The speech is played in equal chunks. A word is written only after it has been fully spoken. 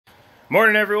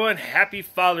Morning, everyone. Happy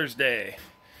Father's Day.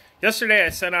 Yesterday, I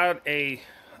sent out a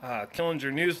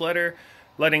Killinger newsletter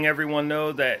letting everyone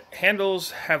know that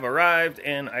handles have arrived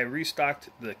and I restocked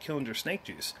the Killinger snake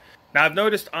juice. Now, I've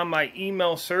noticed on my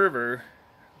email server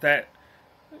that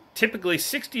typically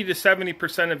 60 to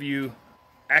 70% of you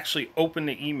actually open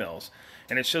the emails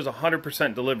and it shows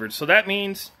 100% delivered. So that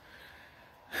means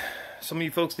some of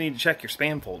you folks need to check your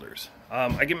spam folders.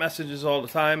 I get messages all the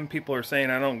time. People are saying,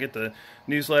 I don't get the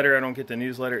newsletter,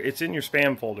 It's in your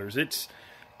spam folders.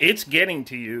 It's getting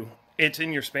to you. It's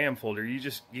in your spam folder.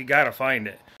 You gotta find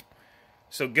it.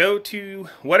 So go to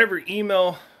whatever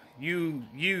email you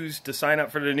use to sign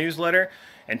up for the newsletter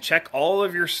and check all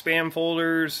of your spam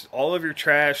folders, all of your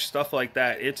trash, stuff like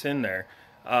that. It's in there.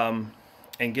 And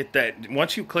get that.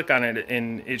 Once you click on it,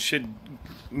 and it should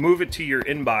move it to your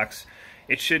inbox.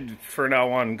 It should, for now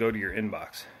on, go to your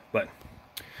inbox. But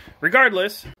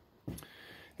regardless,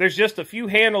 there's just a few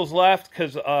handles left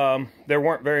because there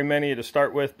weren't very many to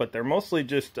start with, but they're mostly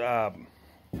just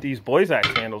these Boys Axe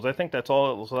handles. I think that's all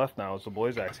that was left now is the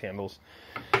Boys Axe handles.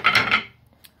 And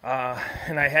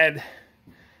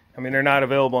they're not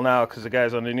available now because the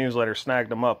guys on the newsletter snagged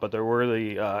them up, but there were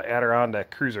the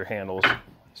Adirondack Cruiser handles.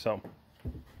 So,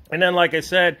 and then, like I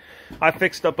said, I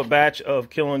fixed up a batch of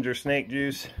Killinger snake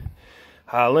juice.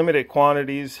 Limited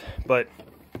quantities, but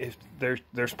if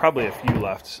there's probably a few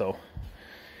left, so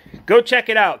go check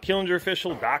it out,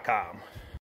 KillingerOfficial.com.